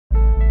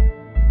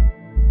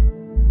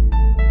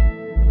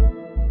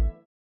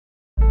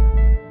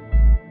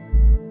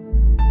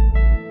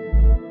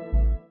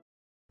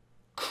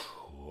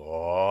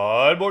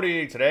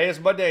morning. Today is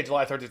Monday,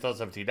 July 13th,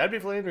 2017. I'd be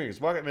Landry.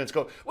 Market minutes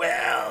go.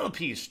 Well,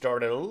 piece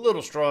started a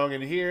little strong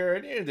in here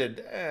and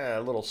ended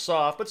a little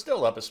soft, but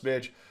still up a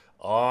smidge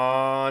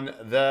on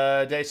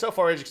the day. So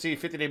far, as you can see,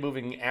 50-day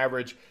moving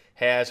average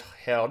has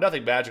held.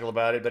 Nothing magical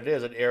about it, but it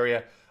is an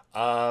area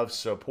of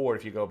support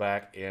if you go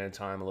back in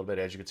time a little bit.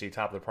 As you can see,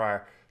 top of the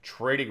prior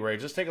trading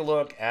range. Let's take a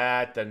look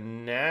at the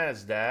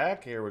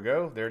NASDAQ. Here we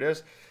go. There it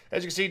is.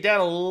 As you can see,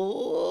 down a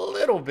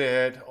little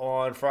bit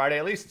on Friday.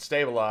 At least it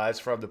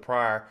stabilized from the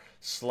prior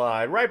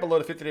slide. Right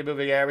below the 50-day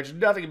moving average.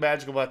 Nothing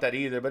magical about that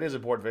either, but it is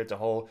important for it to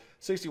hold.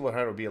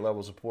 6,100 would be a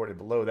level of support, and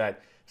below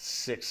that,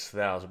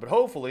 6,000. But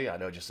hopefully, I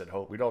know I just said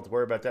hope, we don't have to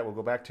worry about that. We'll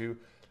go back to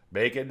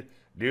making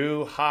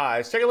new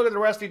highs. Take a look at the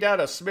Rusty down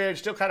a smidge.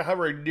 Still kind of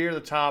hovering near the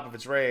top of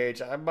its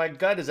range. My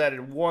gut is that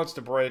it wants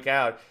to break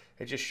out.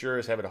 It just sure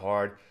is having a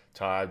hard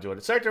time doing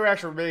it. Sector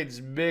action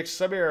remains mixed.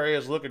 Some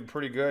areas looking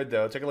pretty good,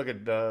 though. Take a look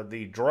at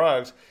the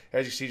drugs.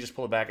 As you see, just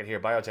pull it back in here.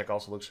 Biotech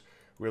also looks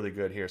really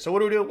good here. So what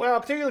do we do? Well,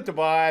 continue to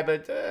buy,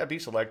 but be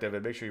selective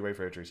and make sure you wait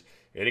for entries.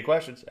 Any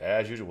questions?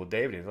 As usual,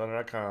 David,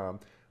 Landry.com.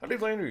 I'm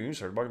Dave Landry. You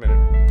start Market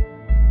Minute.